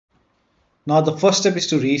Now the first step is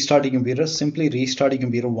to restart your computer. Simply restart your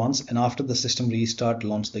computer once, and after the system restart,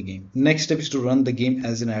 launch the game. Next step is to run the game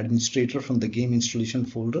as an administrator from the game installation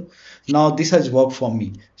folder. Now this has worked for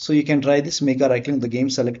me, so you can try this. Make a right click on the game,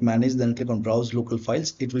 select manage, then click on browse local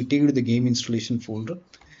files. It will take you to the game installation folder.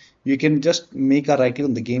 You can just make a right click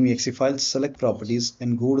on the game exe file, select properties,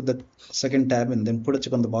 and go to the second tab, and then put a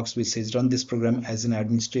check on the box which says run this program as an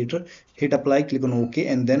administrator. Hit apply, click on OK,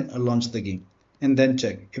 and then launch the game, and then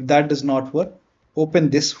check. If that does not work,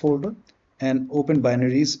 open this folder and open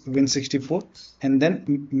binaries win64, and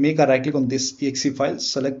then make a right click on this exe file,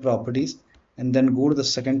 select properties, and then go to the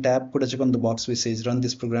second tab, put a check on the box which says run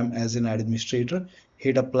this program as an administrator.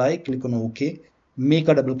 Hit apply, click on OK, make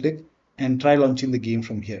a double click, and try launching the game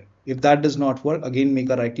from here. If that does not work, again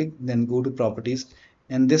make a right click, then go to properties,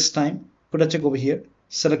 and this time put a check over here,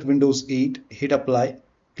 select Windows 8, hit apply,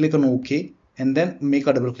 click on OK, and then make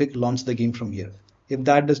a double click, launch the game from here. If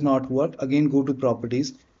that does not work, again go to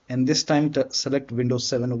properties, and this time select Windows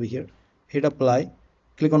 7 over here, hit apply,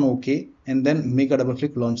 click on OK, and then make a double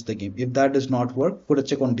click, launch the game. If that does not work, put a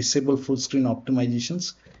check on disable full screen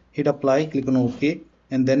optimizations, hit apply, click on OK,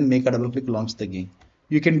 and then make a double click, launch the game.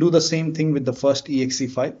 You can do the same thing with the first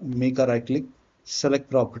exe file. Make a right click, select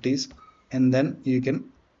properties, and then you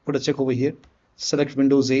can put a check over here, select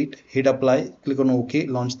Windows 8, hit apply, click on OK,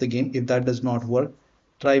 launch the game. If that does not work,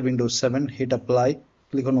 try Windows 7, hit apply,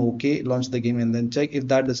 click on OK, launch the game, and then check. If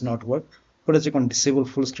that does not work, put a check on disable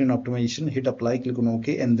full screen optimization, hit apply, click on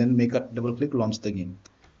OK, and then make a double click, launch the game.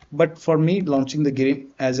 But for me, launching the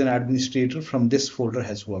game as an administrator from this folder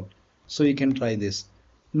has worked. So you can try this.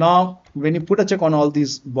 Now, when you put a check on all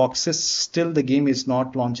these boxes, still the game is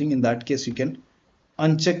not launching. In that case, you can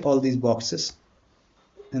uncheck all these boxes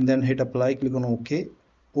and then hit apply, click on OK,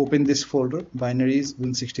 open this folder, binaries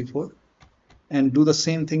win64, and do the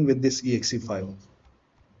same thing with this exe file.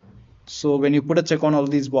 So when you put a check on all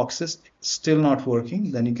these boxes, still not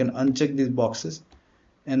working, then you can uncheck these boxes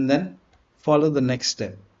and then follow the next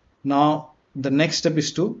step. Now, the next step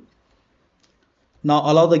is to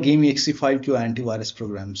allow the game exe file to your antivirus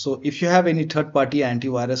program. So if you have any third-party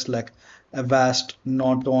antivirus like Avast,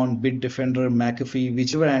 Norton, Bitdefender, McAfee,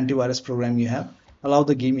 whichever antivirus program you have, allow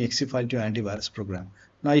the game exe file to your antivirus program.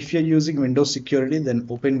 Now if you're using Windows security, then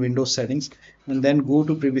open Windows settings and then go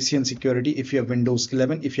to privacy and security. If you have Windows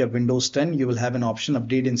 11, if you have Windows 10, you will have an option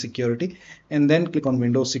update in security, and then click on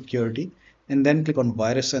Windows security, and then click on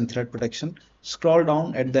virus and threat protection. Scroll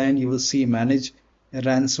down, at the end you will see manage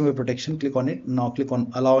ransomware protection. Click on it. Now click on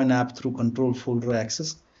allow an app through control folder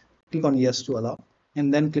access. Click on yes to allow,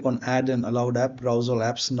 and then click on add an allowed app, browse all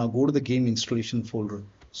apps. Now go to the game installation folder.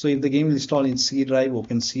 So if the game is installed in C drive,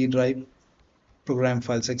 open C drive, program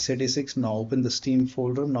files x86. Now open the Steam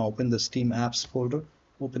folder. Now open the Steam apps folder,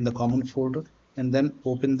 open the common folder, and then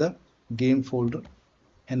open the game folder,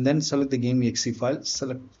 and then select the game exe file,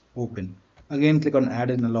 select open. Again click on add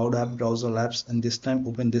an allowed app, browse all apps, and this time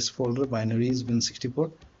open this folder, binaries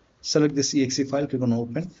win64. Select this exe file, click on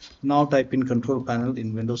open. Now type in control panel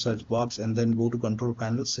in Windows search box, and then go to control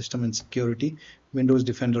panel, system and security, Windows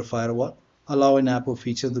Defender firewall. Allow an app or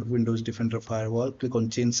feature the Windows Defender firewall. Click on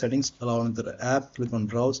change settings, allow another app, click on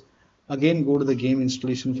browse. Again go to the game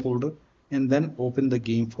installation folder and then open the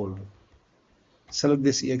game folder. Select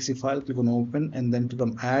this exe file, click on open, and then click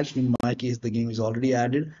on add. In my case, the game is already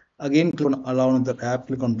added. Again click on allow another app,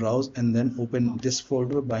 click on browse, and then open this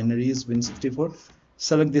folder, binaries win64.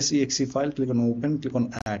 Select this exe file, click on open, click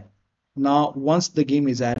on add. Now once the game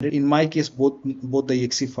is added, in my case both the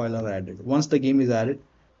exe file are added. Once the game is added,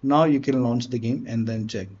 now you can launch the game and then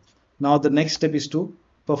check. Now the next step is to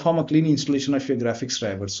perform a clean installation of your graphics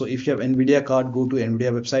driver. So if you have Nvidia card, go to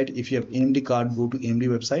Nvidia website. If you have AMD card, go to AMD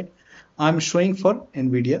website. I'm showing for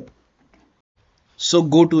Nvidia. So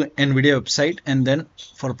go to Nvidia website, and then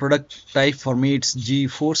for product type, for me it's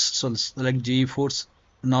GeForce. So select GeForce.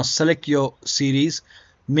 Now select your series.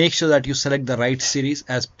 Make sure that you select the right series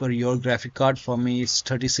as per your graphic card. For me it's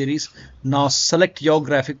 30 series. Now select your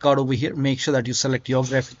graphic card over here. Make sure that you select your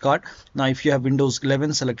graphic card. Now if you have Windows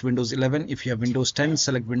 11, select Windows 11. If you have Windows 10,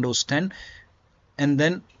 select Windows 10, and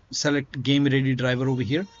then select game ready driver over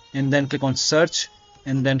here, and then click on search,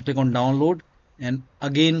 and then click on download, and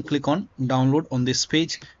again click on download on this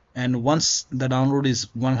page. And once the download is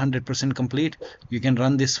 100% complete, you can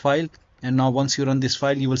run this file. And now once you run this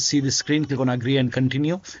file, you will see the screen. Click on agree and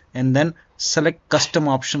continue, and then select custom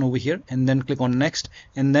option over here, and then click on next,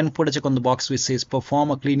 and then put a check on the box which says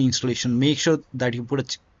perform a clean installation. Make sure that you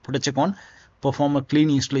put a check on perform a clean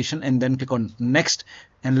installation, and then click on next,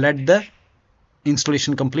 and let the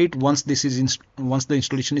installation complete. Once the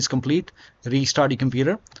installation is complete, restart your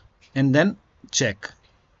computer and then check.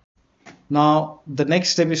 Now the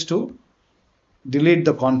next step is to delete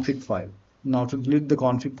the config file. Now to delete the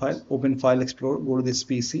config file, open File Explorer, go to this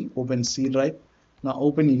PC, open C drive. Now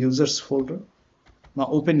open users folder. Now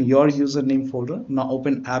open your username folder. Now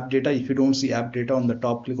open app data. If you don't see app data on the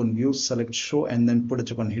top, click on view, select show, and then put a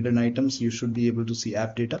check on hidden items. You should be able to see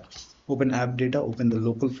app data. Open app data, open the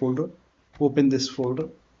local folder, open this folder,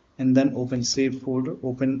 and then open save folder.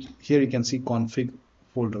 Open here, you can see config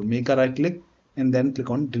folder. Make a right click and then click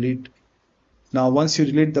on delete. Now once you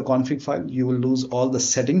delete the config file, you will lose all the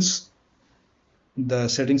settings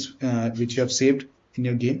which you have saved in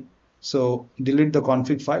your game. So delete the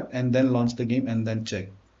config file and then launch the game and then check.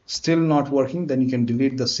 Still not working, then you can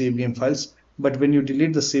delete the save game files. But when you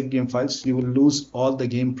delete the save game files, you will lose all the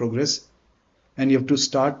game progress and you have to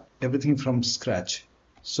start everything from scratch.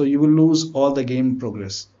 So you will lose all the game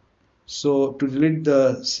progress. So to delete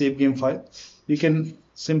the save game file, you can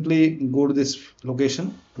simply go to this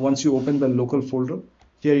location. Once you open the local folder,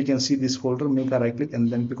 here you can see this folder, make a right click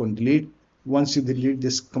and then click on delete. Once you delete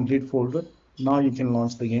this complete folder, now you can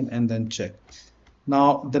launch the game and then check.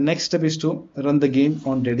 Now the next step is to run the game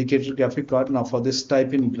on dedicated graphic card. Now for this,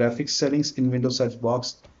 type in graphics settings in Windows search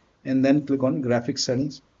box and then click on graphics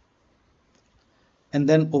settings. And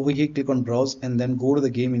then over here click on browse and then go to the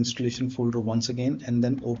game installation folder once again and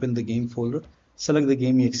then open the game folder. Select the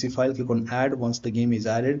game exe file, click on add. Once the game is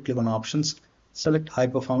added, click on options, select high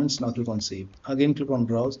performance. Now click on save. Again click on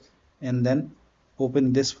browse and then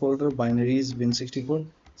open this folder, binaries win64.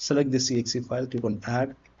 Select this exe file, click on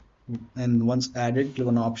add, and once added, click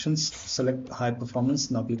on options, select high performance.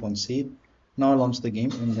 Now click on save. Now launch the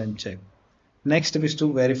game and then check. Next step is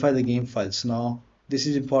to verify the game files. Now this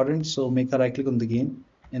is important, so make a right click on the game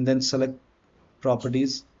and then select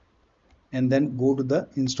properties and then go to the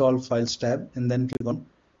install files tab and then click on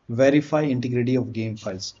verify integrity of game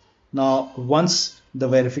files. Now once the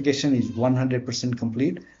verification is 100%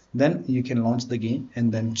 complete, then you can launch the game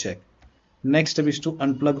and then check. Next step is to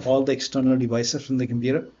unplug all the external devices from the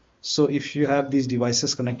computer. So if you have these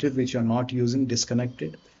devices connected which you are not using, disconnect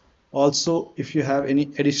it. Also, if you have any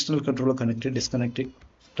additional controller connected, disconnect it.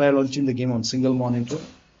 Try launching the game on single monitor.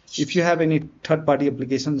 If you have any third-party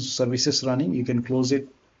applications services running, you can close it.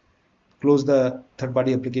 Close the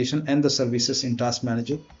third-party application and the services in Task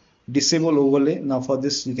Manager. Disable overlay. Now for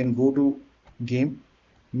this, you can go to game,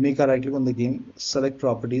 make a right click on the game, select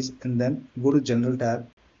properties, and then go to general tab.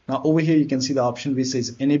 Now over here you can see the option which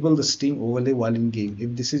says enable the Steam overlay while in game.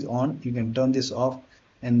 If this is on, you can turn this off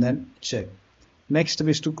and then check. Next step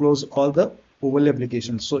is to close all the overlay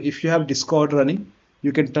applications. So if you have Discord running,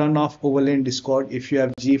 you can turn off overlay in Discord. If you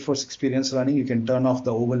have GeForce Experience running, you can turn off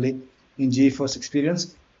the overlay in GeForce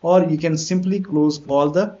Experience, or you can simply close all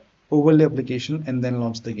the overlay application and then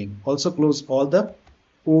launch the game. Also close all the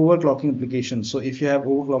overclocking applications. So if you have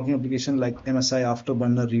overclocking application like MSI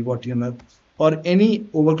Afterburner, Reward Tuner, or any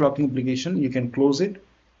overclocking application, you can close it,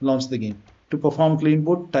 launch the game. To perform clean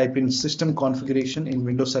boot, type in system configuration in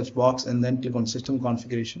Windows search box and then click on system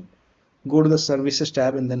configuration. Go to the services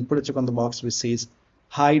tab and then put a check on the box which says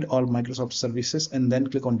hide all Microsoft services and then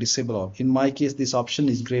click on disable all. In my case, this option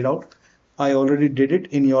is grayed out. I already did it.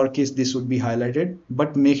 In your case, this would be highlighted,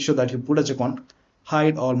 but make sure that you put a check on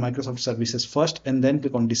hide all Microsoft services first and then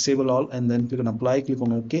click on disable all and then click on apply, click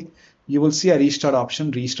on OK. You will see a restart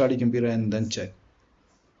option, restart your computer and then check.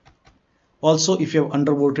 Also, if you have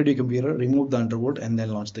undervolted your computer, remove the undervolt and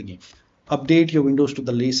then launch the game. Update your Windows to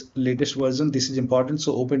the latest version. This is important.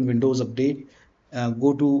 So open Windows Update,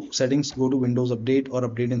 go to settings, go to Windows Update or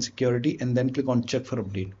Update and Security and then click on check for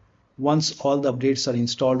update. Once all the updates are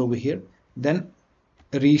installed over here, then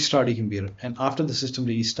restart your computer, and after the system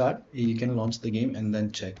restart, you can launch the game and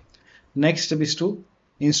then check. Next step is to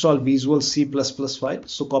install Visual C++ file.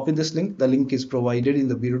 So copy this link. The link is provided in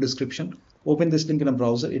the video description. Open this link in a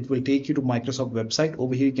browser. It will take you to Microsoft website.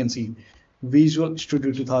 Over here you can see Visual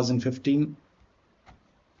Studio 2015.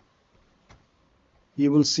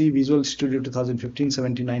 You will see Visual Studio 2015,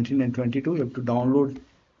 17, 19 and 22. You have to download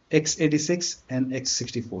x86 and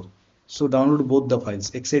x64. So download both the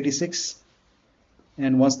files, x86,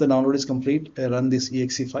 and once the download is complete, run this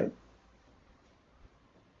exe file.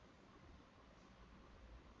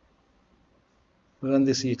 Run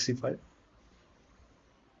this exe file.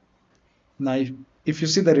 Now if you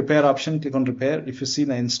see the repair option, click on repair. If you see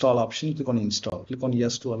the install option, click on install. Click on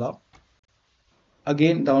yes to allow.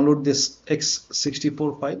 Again, download this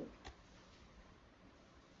x64 file.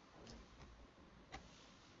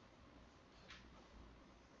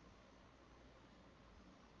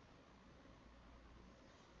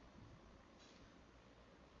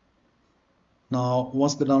 Now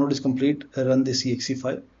once the download is complete, run this exe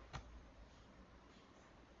file.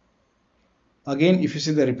 Again, if you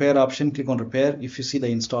see the repair option, click on repair. If you see the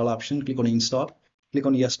install option, click on install. Click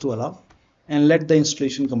on yes to allow and let the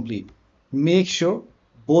installation complete. Make sure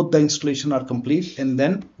both the installation are complete, and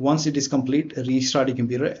then once it is complete, restart your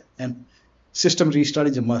computer, and system restart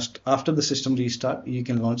is a must. After the system restart, you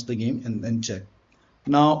can launch the game and then check.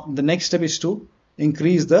 Now the next step is to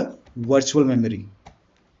increase the virtual memory.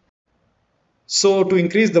 So to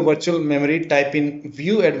increase the virtual memory, type in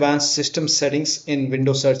view advanced system settings in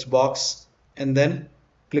Windows search box, and then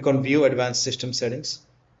click on view advanced system settings,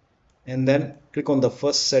 and then click on the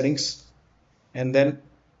first settings, and then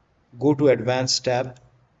go to advanced tab,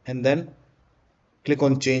 and then click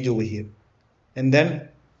on change over here, and then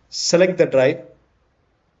select the drive.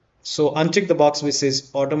 So uncheck the box which says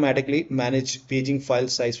automatically manage paging file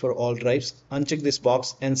size for all drives. Uncheck this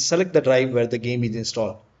box and select the drive where the game is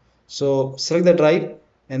installed. So select the drive,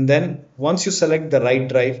 and then once you select the right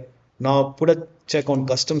drive, now put a check on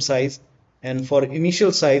custom size, and for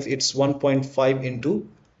initial size it's 1.5 into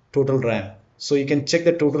total RAM. So you can check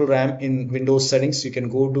the total RAM in Windows settings. You can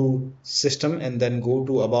go to system and then go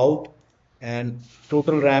to about, and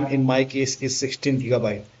total RAM in my case is 16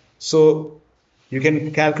 gigabyte. So you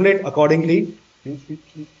can calculate accordingly.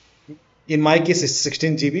 In my case it's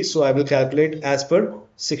 16 GB, so I will calculate as per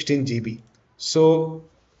 16 GB. So,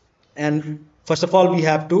 and first of all we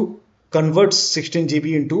have to convert 16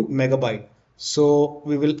 GB into megabyte. So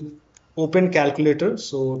we will open calculator.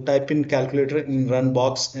 So type in calculator in run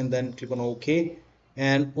box and then click on OK,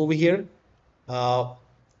 and over here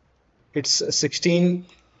it's 16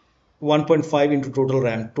 1.5 into total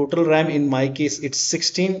RAM. Total RAM in my case it's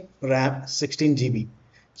 16 RAM 16 GB.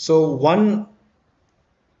 So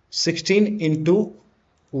 116 into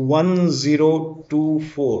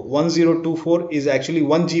 1024 is actually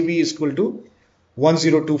 1 GB is equal to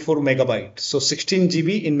 1024 megabyte. So 16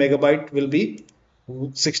 GB in megabyte will be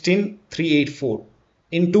 16384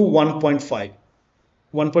 into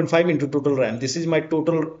 1.5 into total RAM. This is my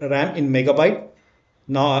total RAM in megabyte.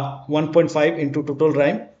 Now 1.5 into total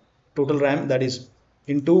RAM that is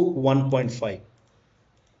into 1.5.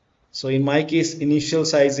 So in my case initial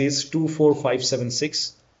size is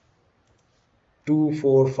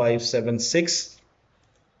 24576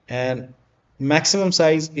 and maximum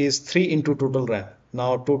size is 3 into total RAM.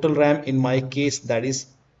 Now total RAM in my case that is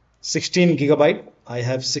 16 gigabyte. I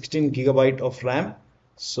have 16 gigabyte of RAM.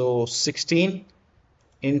 So 16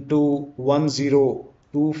 into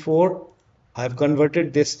 1024, I have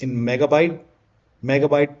converted this in megabyte.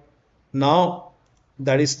 Now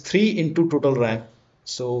that is 3 into total RAM.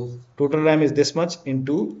 So total RAM is this much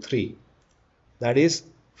into 3, that is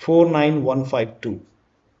 49152.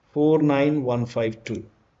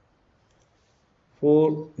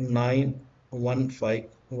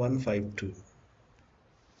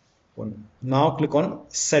 Now click on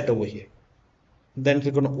set over here, then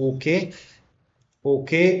click on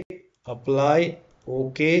OK, apply,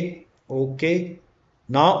 OK.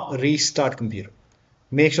 Now restart computer.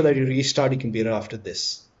 Make sure that you restart your computer after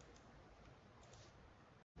this.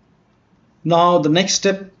 Now the next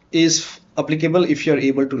step is applicable if you're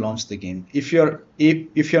able to launch the game. If you're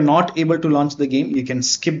not able to launch the game, you can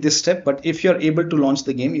skip this step, but if you're able to launch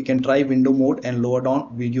the game, you can try window mode and lower down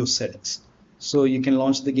video settings. So you can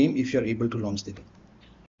launch the game if you're able to launch the game.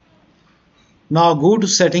 Now go to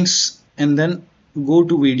settings and then go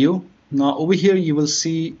to video. Now over here you will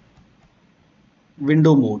see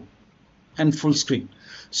window mode and full screen.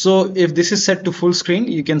 So if this is set to full screen,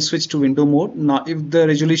 you can switch to window mode. Now if the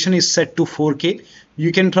resolution is set to 4K,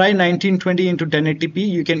 you can try 1920 into 1080p.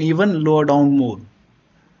 You can even lower down more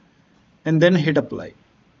and then hit apply.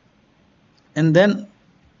 And then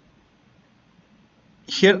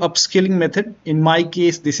here upscaling method, in my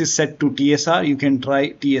case this is set to TSR. You can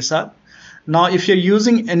try TSR. Now if you're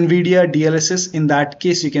using Nvidia DLSS, in that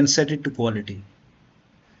case you can set it to quality.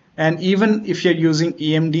 And even if you're using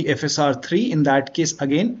AMD FSR3, in that case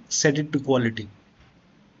again set it to quality.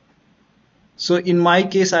 So in my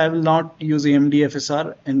case I will not use AMD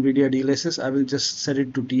FSR Nvidia DLSS, I will just set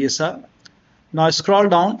it to TSR. Now scroll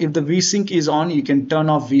down, if the VSync is on, you can turn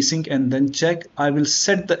off VSync and then check. I will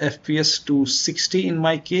set the FPS to 60 in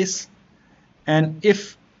my case, and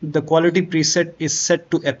if the quality preset is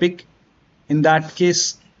set to epic, in that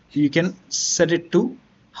case you can set it to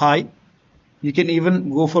high. You can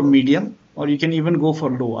even go for medium, or you can even go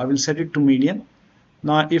for low. I will set it to medium.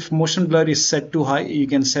 Now if motion blur is set to high, you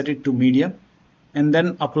can set it to medium and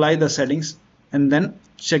then apply the settings and then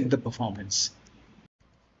check the performance.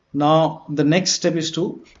 Now the next step is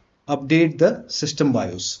to update the system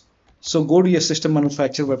BIOS. So go to your system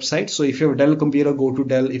manufacturer website. So if you have a Dell computer, go to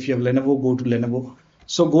Dell. If you have Lenovo, go to Lenovo.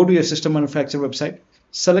 So go to your system manufacturer website.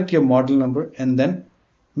 select your model number, and then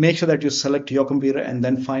make sure that you select your computer and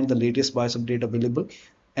then find the latest BIOS update available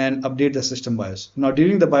and update the system BIOS. Now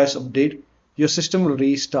during the BIOS update, your system will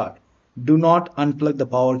restart. Do not unplug the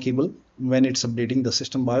power cable when it's updating the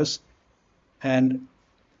system BIOS, and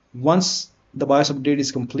once the BIOS update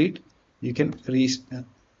is complete, you can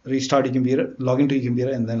restart your computer, log into your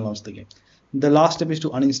computer, and then launch the game. The last step is to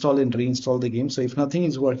uninstall and reinstall the game. So if nothing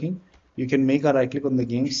is working, you can make a right click on the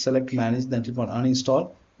game, select manage, then click on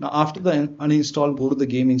uninstall. Now after the uninstall, go to the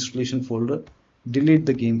game installation folder, delete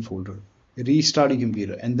the game folder, restart your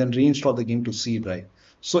computer, and then reinstall the game to C drive.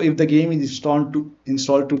 So if the game is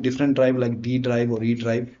installed to different drive like D drive or E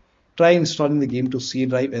drive, try installing the game to C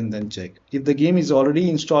drive and then check. If the game is already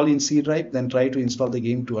installed in C drive, then try to install the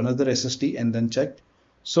game to another SSD and then check.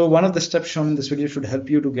 So one of the steps shown in this video should help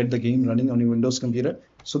you to get the game running on your Windows computer.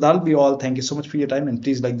 So that'll be all. Thank you so much for your time, and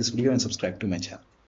please like this video and subscribe to my channel.